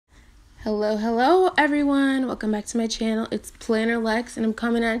Hello everyone. Welcome back to my channel. It's Planner Lex and I'm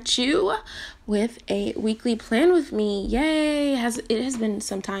coming at you with a weekly plan with me. Yay! It has been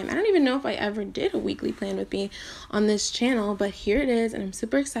some time. I don't even know if I ever did a weekly plan with me on this channel, but here it is and I'm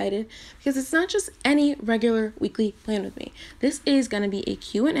super excited because it's not just any regular weekly plan with me. This is going to be a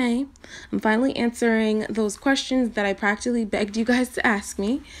Q&A. I'm finally answering those questions that I practically begged you guys to ask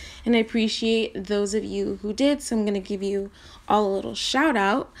me, and I appreciate those of you who did, so I'm going to give you all a little shout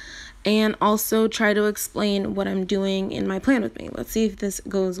out and also try to explain what I'm doing in my plan with me. Let's see if this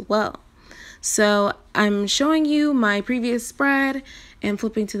goes well. So I'm showing you my previous spread and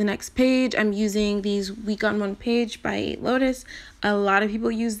flipping to the next page. I'm using these Week on One page by Lotus. A lot of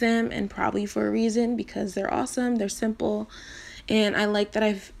people use them, and probably for a reason, because they're awesome, they're simple, and I like that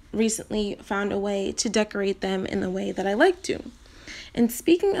I've recently found a way to decorate them in the way that I like to. And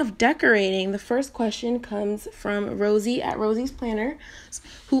speaking of decorating, the first question comes from Rosie at Rosie's Planner,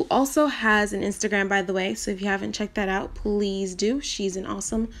 who also has an Instagram, by the way. So if you haven't checked that out, please do. She's an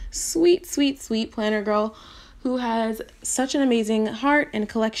awesome, sweet planner girl who has such an amazing heart and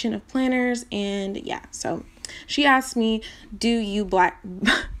collection of planners. And yeah, so she asked me, do you back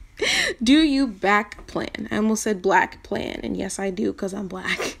plan? I almost said black plan, and yes, I do, because I'm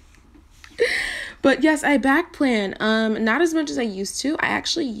black. But yes, I back plan. Not as much as I used to. I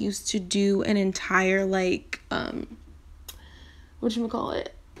actually used to do an entire like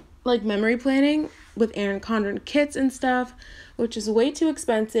memory planning with Erin Condren kits and stuff, which is way too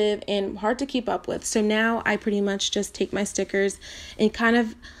expensive and hard to keep up with. So now I pretty much just take my stickers and kind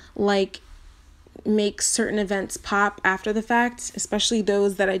of like make certain events pop after the fact, especially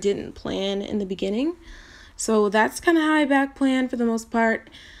those that I didn't plan in the beginning. So that's kind of how I back plan for the most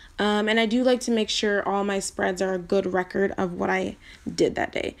part. And I do like to make sure all my spreads are a good record of what I did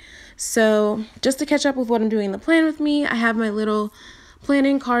that day. So just to catch up with what I'm doing in the plan with me, I have my little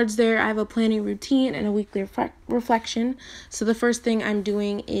planning cards there. I have a planning routine and a weekly reflection. So the first thing I'm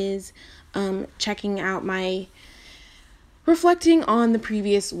doing is checking out reflecting on the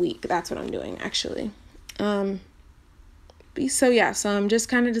previous week. That's what I'm doing, actually. So I'm just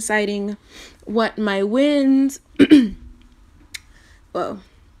kind of deciding what my wins...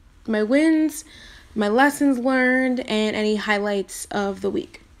 my wins, my lessons learned, and any highlights of the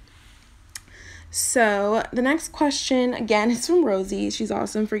week. So the next question, again, is from Rosie. She's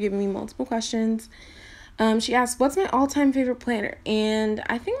awesome for giving me multiple questions. She asked, what's my all-time favorite planner? And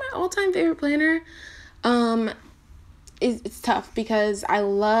I think my all-time favorite planner it's tough because I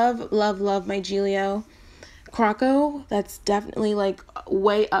love my Giglio Croco. That's definitely like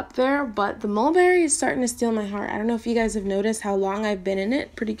way up there, but the Mulberry is starting to steal my heart. I don't know if you guys have noticed how long I've been in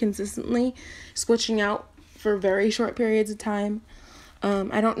it, pretty consistently, switching out for very short periods of time.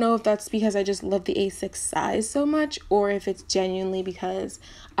 I don't know if that's because I just love the A6 size so much, or if it's genuinely because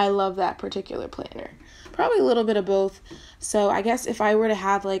I love that particular planner. Probably a little bit of both. So I guess if I were to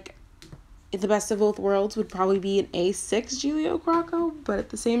have like the best of both worlds, would probably be an A6 Giglio Croco, but at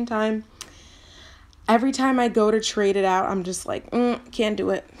the same time, every time I go to trade it out, I'm just like, can't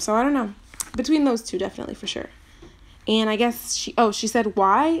do it. So I don't know. Between those two, definitely, for sure. And I guess she said,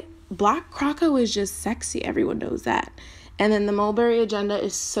 why? Black Croco is just sexy. Everyone knows that. And then the Mulberry Agenda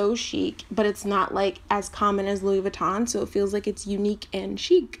is so chic, but it's not like as common as Louis Vuitton, so it feels like it's unique and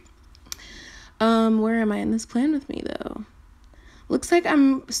chic. Where am I in this plan with me, though? Looks like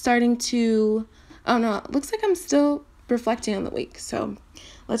I'm starting to... Oh, no. It looks like I'm still reflecting on the week, so...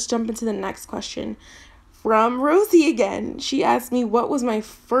 Let's jump into the next question from Rosie again. She asked me, what was my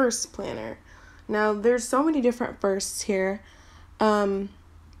first planner? Now, there's so many different firsts here. I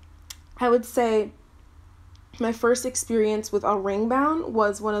would say my first experience with a ring bound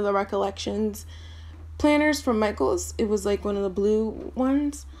was one of the Recollections planners from Michaels. It was like one of the blue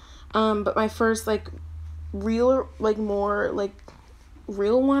ones. But my first real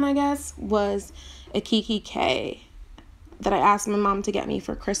one, I guess, was a Kiki K that I asked my mom to get me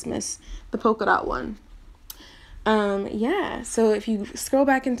for Christmas, the polka dot one. So if you scroll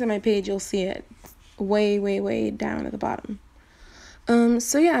back into my page, you'll see it way down at the bottom.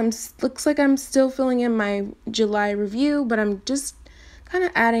 Looks like I'm still filling in my July review, but I'm just kind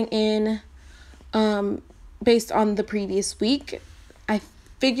of adding in, based on the previous week. I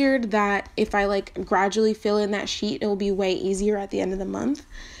figured that if I gradually fill in that sheet, it will be way easier at the end of the month,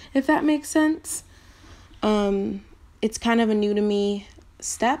 if that makes sense. It's kind of a new to me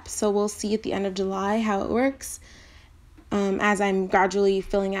step, so we'll see at the end of July how it works, as I'm gradually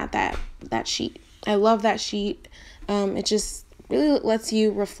filling out that sheet. I love that sheet. It just really lets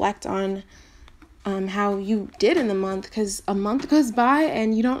you reflect on how you did in the month, because a month goes by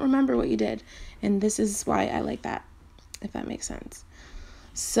and you don't remember what you did, and this is why I like that, if that makes sense.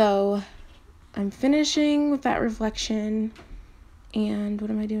 So I'm finishing with that reflection. And what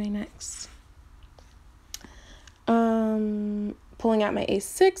am I doing next? Pulling out my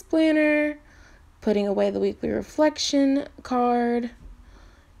A6 planner, putting away the weekly reflection card,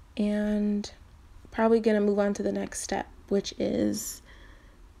 and probably going to move on to the next step, which is,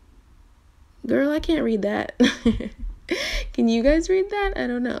 girl, I can't read that. Can you guys read that? I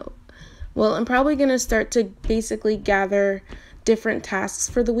don't know. Well, I'm probably going to start to basically gather different tasks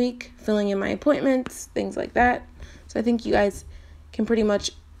for the week, filling in my appointments, things like that. So I think you guys can pretty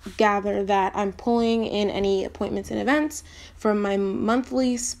much gather that I'm pulling in any appointments and events from my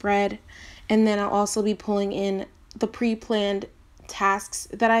monthly spread, and then I'll also be pulling in the pre-planned tasks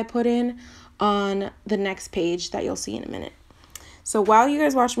that I put in on the next page that you'll see in a minute. So while you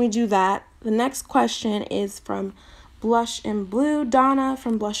guys watch me do that, the next question is from Blush and Blue, Donna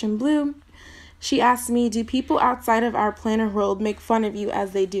from Blush and Blue. She asked me, do people outside of our planner world make fun of you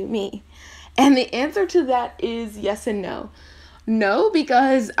as they do me? And the answer to that is yes and no. No,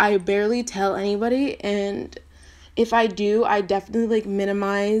 because I barely tell anybody, and if I do, I definitely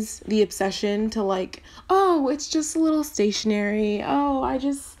minimize the obsession to oh, it's just a little stationery. Oh,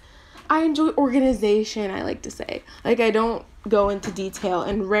 I enjoy organization, I like to say. I don't go into detail,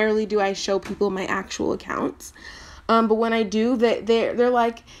 and rarely do I show people my actual accounts. But when I do, they're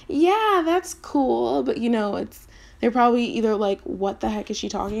like, yeah, that's cool, but they're probably either like, what the heck is she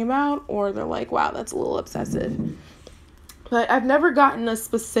talking about? Or they're like, wow, that's a little obsessive. But I've never gotten a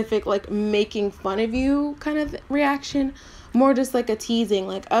specific, making fun of you kind of reaction. More just a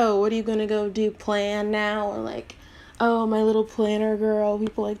teasing, oh, what are you going to go do, plan now? Or oh, my little planner girl,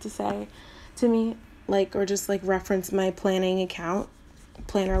 people like to say to me. Or just reference my planning account,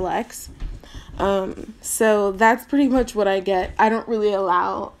 Planner Lex. So that's pretty much what I get. I don't really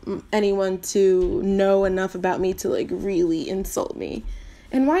allow anyone to know enough about me to really insult me.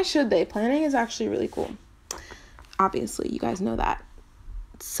 And why should they? Planning is actually really cool. Obviously, you guys know that.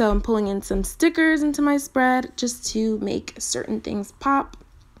 So I'm pulling in some stickers into my spread just to make certain things pop.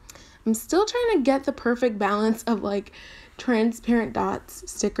 I'm still trying to get the perfect balance of transparent dots,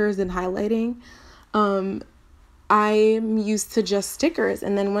 stickers, and highlighting. I'm used to just stickers,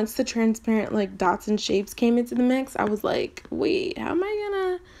 and then once the transparent dots and shapes came into the mix, I was like, wait, how am I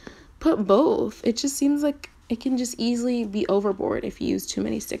gonna put both? It just seems like it can just easily be overboard if you use too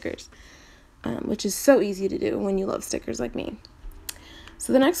many stickers. Which is so easy to do when you love stickers like me.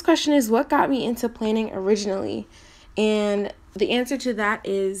 So the next question is, what got me into planning originally? And the answer to that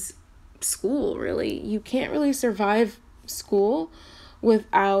is school, really. You can't really survive school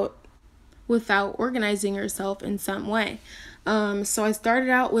without organizing yourself in some way. So I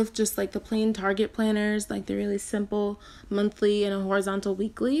started out with just the plain Target planners, the really simple monthly and a horizontal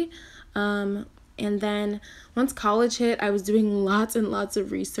weekly. And then once college hit, I was doing lots and lots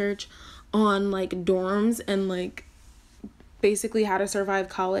of research on dorms and basically how to survive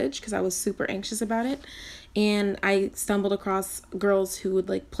college because I was super anxious about it. And I stumbled across girls who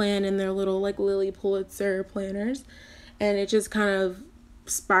would plan in their little Lilly Pulitzer planners, and it just kind of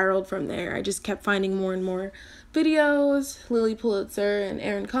spiraled from there. I just kept finding more and more videos, Lilly Pulitzer and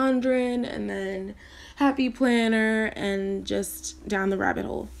Erin Condren, and then Happy Planner, and just down the rabbit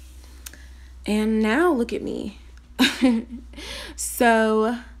hole. And now look at me.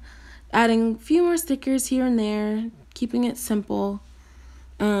 So adding a few more stickers here and there, keeping it simple.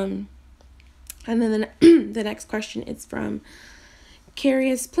 And then the next question is from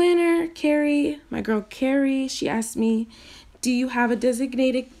Carrie's Planner. Carrie, my girl Carrie, she asked me, do you have a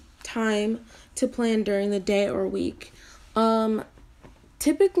designated time to plan during the day or week?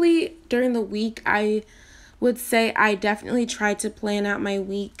 Typically during the week, I would say I definitely try to plan out my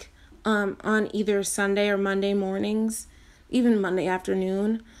week on either Sunday or Monday mornings, even Monday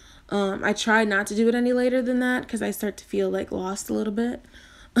afternoon. I try not to do it any later than that because I start to feel lost a little bit.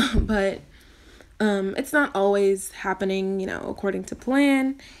 But it's not always happening, according to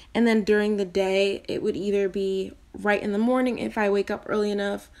plan. And then during the day, it would either be right in the morning if I wake up early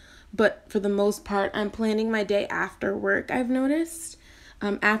enough. But for the most part, I'm planning my day after work, I've noticed.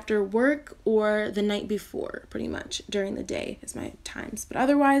 After work or the night before, pretty much. During the day is my times. But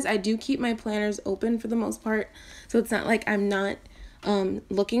otherwise, I do keep my planners open for the most part. So it's not like I'm not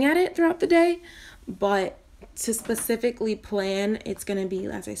looking at it throughout the day. But to specifically plan, it's going to be,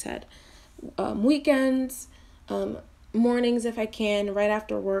 as I said, weekends, mornings if I can, right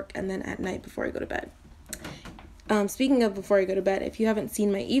after work, and then at night before I go to bed. Speaking of before I go to bed, if you haven't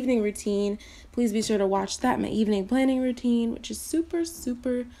seen my evening routine, please be sure to watch that, my evening planning routine, which is super,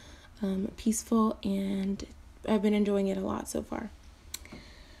 super peaceful, and I've been enjoying it a lot so far.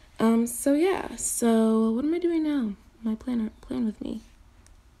 So what am I doing now? My plan with me.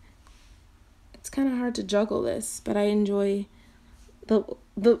 kind of hard to juggle this, but I enjoy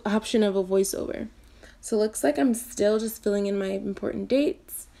the option of a voiceover. So it looks like I'm still just filling in my important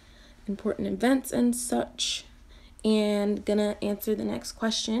dates, important events and such, and gonna answer the next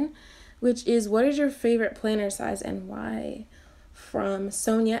question, which is, what is your favorite planner size and why? From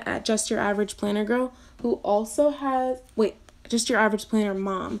Sonia at Just Your Average Planner Girl, who also has, Just Your Average Planner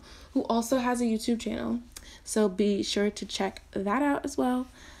Mom, who also has a YouTube channel. So be sure to check that out as well.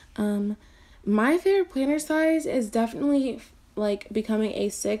 My favorite planner size is definitely like becoming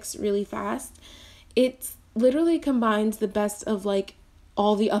A6 really fast. It literally combines the best of like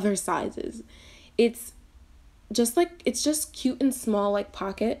all the other sizes. It's just cute and small, like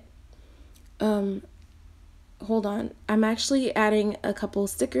pocket. Hold on. I'm actually adding a couple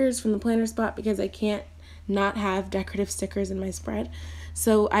stickers from the planner spot because I can't not have decorative stickers in my spread.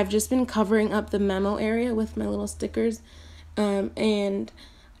 So I've just been covering up the memo area with my little stickers, and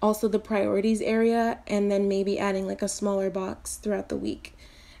also the priorities area, and then maybe adding like a smaller box throughout the week.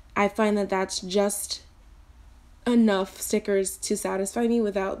 I find that that's just enough stickers to satisfy me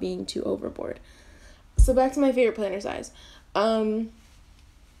without being too overboard. So back to my favorite planner size. A6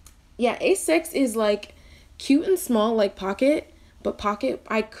 is like cute and small, like pocket, but pocket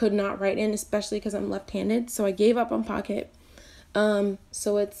I could not write in, especially because I'm left-handed, so I gave up on pocket.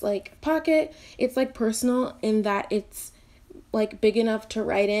 So it's like pocket, it's like personal in that it's like big enough to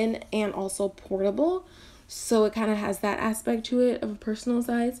write in and also portable. So it kind of has that aspect to it of a personal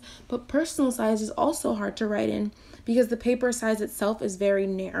size, but personal size is also hard to write in because the paper size itself is very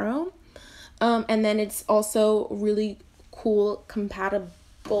narrow. And then it's also really cool,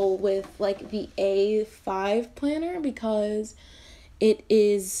 compatible with like the A5 planner because it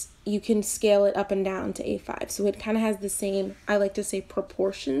is, you can scale it up and down to A5. So it kind of has the same, I like to say,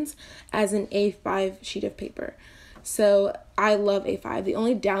 proportions as an A5 sheet of paper. So I love A5. The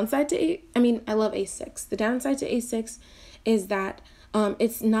only downside to I love A6. The downside to A6 is that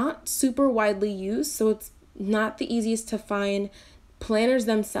it's not super widely used, so it's not the easiest to find planners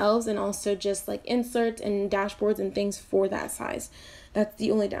themselves and also just like inserts and dashboards and things for that size. That's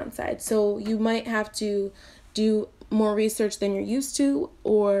the only downside. So you might have to do more research than you're used to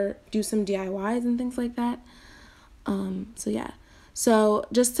or do some DIYs and things like that. So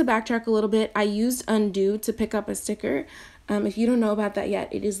just to backtrack a little bit, I used Undo to pick up a sticker. If you don't know about that yet,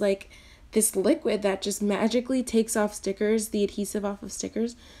 it is like this liquid that just magically takes off stickers, the adhesive off of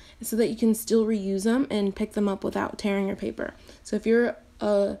stickers, so that you can still reuse them and pick them up without tearing your paper. So if you're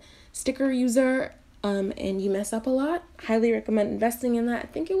a sticker user and you mess up a lot, highly recommend investing in that. I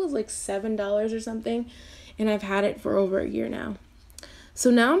think it was like $7 or something, and I've had it for over a year now.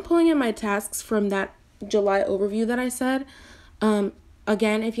 So now I'm pulling in my tasks from that July overview that I said.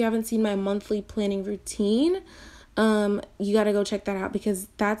 Again, if you haven't seen my monthly planning routine, you got to go check that out because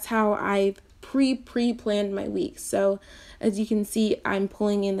that's how I pre-planned my week. So as you can see, I'm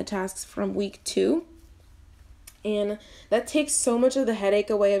pulling in the tasks from week 2. And that takes so much of the headache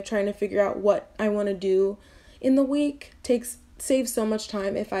away of trying to figure out what I want to do in the week. Saves so much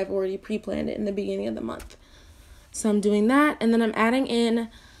time if I've already pre-planned it in the beginning of the month. So I'm doing that, and then I'm adding in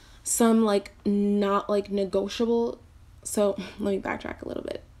some like not like negotiable. So let me backtrack a little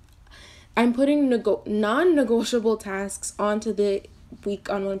bit. I'm putting non-negotiable tasks onto the week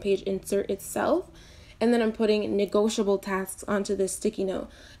on one page insert itself, and then I'm putting negotiable tasks onto this sticky note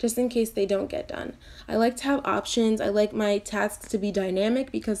just in case they don't get done. I like to have options. I like my tasks to be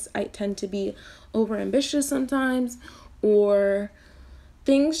dynamic because I tend to be overambitious sometimes, or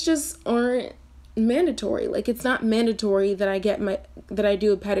things just aren't mandatory. Like it's not mandatory that I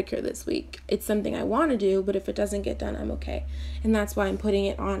do a pedicure this week. It's something I want to do, but if it doesn't get done, I'm okay. And that's why I'm putting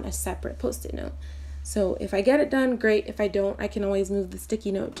it on a separate post-it note. So if I get it done, great. If I don't, I can always move the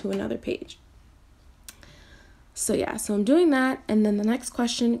sticky note to another page. So I'm doing that. And then the next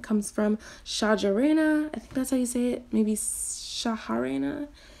question comes from Shajarena. I think that's how you say it. Maybe Shaharena. I'm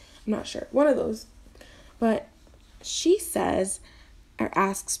not sure. One of those. But she says, or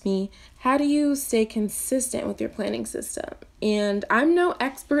asks me, how do you stay consistent with your planning system? And I'm no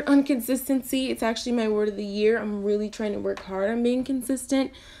expert on consistency. It's actually my word of the year. I'm really trying to work hard on being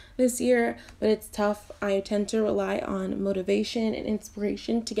consistent this year, but it's tough. I tend to rely on motivation and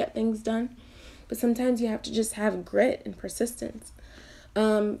inspiration to get things done, but sometimes you have to just have grit and persistence.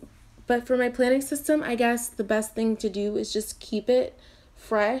 But for my planning system, I guess the best thing to do is just keep it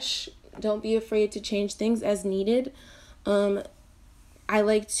fresh. Don't be afraid to change things as needed. I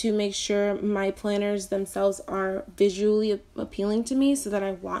like to make sure my planners themselves are visually appealing to me so that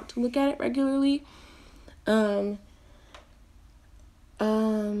I want to look at it regularly.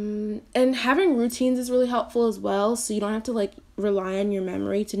 And having routines is really helpful as well, so you don't have to like rely on your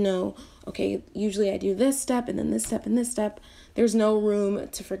memory to know, okay, usually I do this step and then this step and this step. There's no room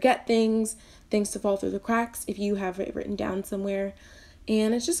to forget things to fall through the cracks if you have it written down somewhere.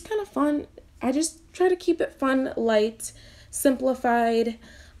 And it's just kind of fun. I just try to keep it fun, light, simplified,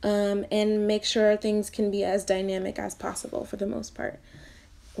 and make sure things can be as dynamic as possible for the most part.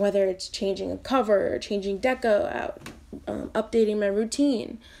 Whether it's changing a cover, or changing deco out, updating my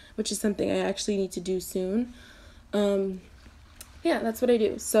routine, which is something I actually need to do soon. Yeah, that's what I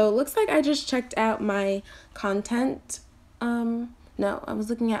do. So it looks like I just checked out my content. No, I was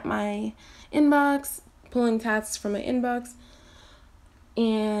looking at my inbox, pulling tasks from my inbox,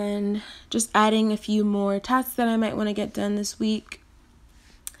 and just adding a few more tasks that I might want to get done this week.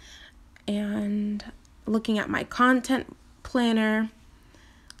 And looking at my content planner,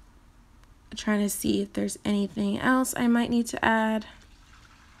 trying to see if there's anything else I might need to add.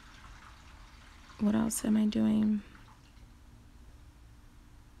 What else am I doing?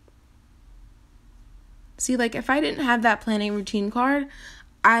 See, like if I didn't have that planning routine card,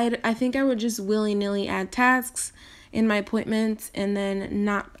 I think I would just willy-nilly add tasks in my appointments and then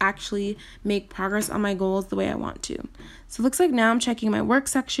not actually make progress on my goals the way I want to. So it looks like now I'm checking my work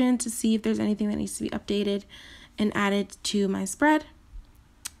section to see if there's anything that needs to be updated and added to my spread.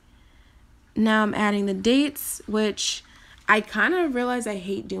 Now I'm adding the dates, which I kind of realize I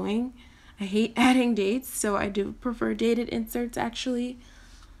hate doing. I hate adding dates, so I do prefer dated inserts actually.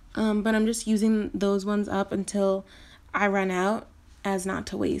 But I'm just using those ones up until I run out, as not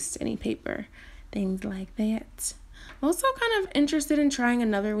to waste any paper. Things like that. I'm also kind of interested in trying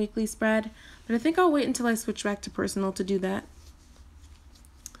another weekly spread, but I think I'll wait until I switch back to personal to do that.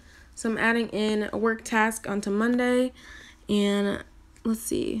 So I'm adding in a work task onto Monday, and let's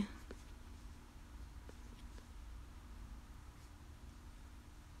see.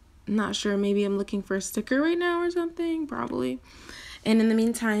 I'm not sure, maybe I'm looking for a sticker right now or something, probably. And in the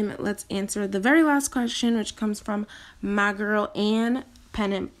meantime, let's answer the very last question, which comes from my girl Ann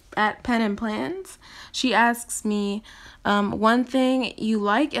at Pen and Plans. She asks me, one thing you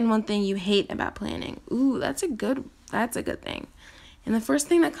like and one thing you hate about planning. Ooh, that's a good thing. And the first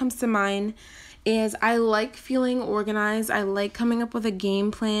thing that comes to mind is I like feeling organized. I like coming up with a game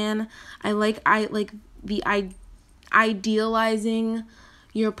plan. I like the idealizing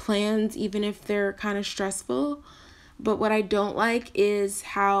your plans, even if they're kind of stressful. But what I don't like is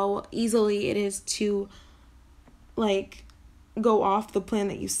how easily it is to like go off the plan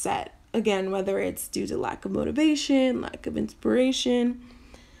that you set. Again, whether it's due to lack of motivation, lack of inspiration,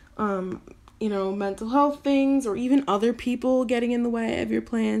 mental health things, or even other people getting in the way of your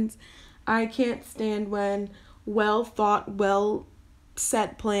plans. I can't stand when well thought, well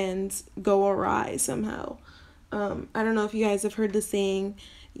set plans go awry somehow. I don't know if you guys have heard the saying,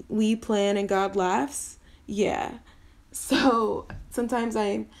 we plan and God laughs. Yeah. So sometimes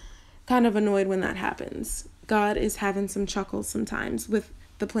I'm kind of annoyed when that happens. God is having some chuckles sometimes with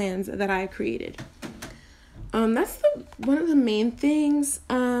the plans that I created. That's one of the main things.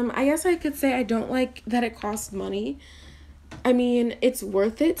 I guess I could say I don't like that it costs money. I mean, it's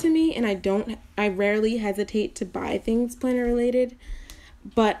worth it to me, and I rarely hesitate to buy things planner related.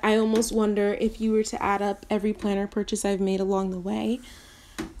 But I almost wonder if you were to add up every planner purchase I've made along the way,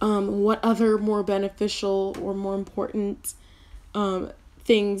 what other more beneficial or more important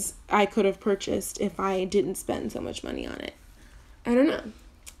things I could have purchased if I didn't spend so much money on it. I don't know.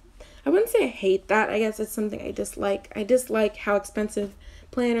 I wouldn't say I hate that. I guess it's something I dislike. I dislike how expensive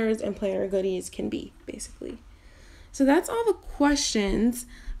planners and planner goodies can be, basically. So that's all the questions.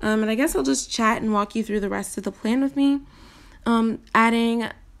 And I guess I'll just chat and walk you through the rest of the plan with me. Adding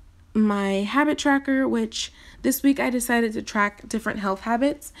my habit tracker, which this week I decided to track different health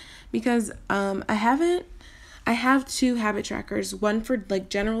habits because I have two habit trackers, one for like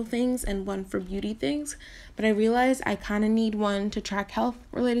general things and one for beauty things, but I realized I kind of need one to track health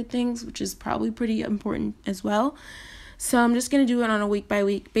related things, which is probably pretty important as well. So I'm just going to do it on a week by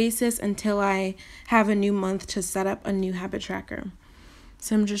week basis until I have a new month to set up a new habit tracker.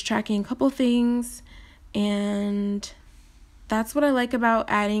 So I'm just tracking a couple things, and that's what I like about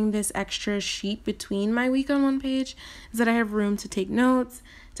adding this extra sheet between my week on one page, is that I have room to take notes,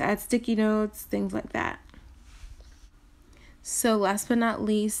 to add sticky notes, things like that. So last but not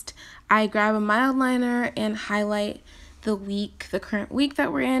least, I grab a mild liner and highlight the current week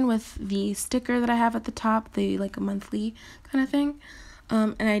that we're in with the sticker that I have at the top, the like a monthly kind of thing.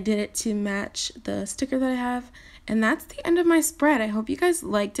 And I did it to match the sticker that I have. And that's the end of my spread. I hope you guys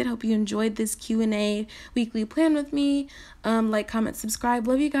liked it. Hope you enjoyed this Q&A weekly plan with me. Like, comment, subscribe.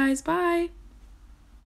 Love you guys. Bye.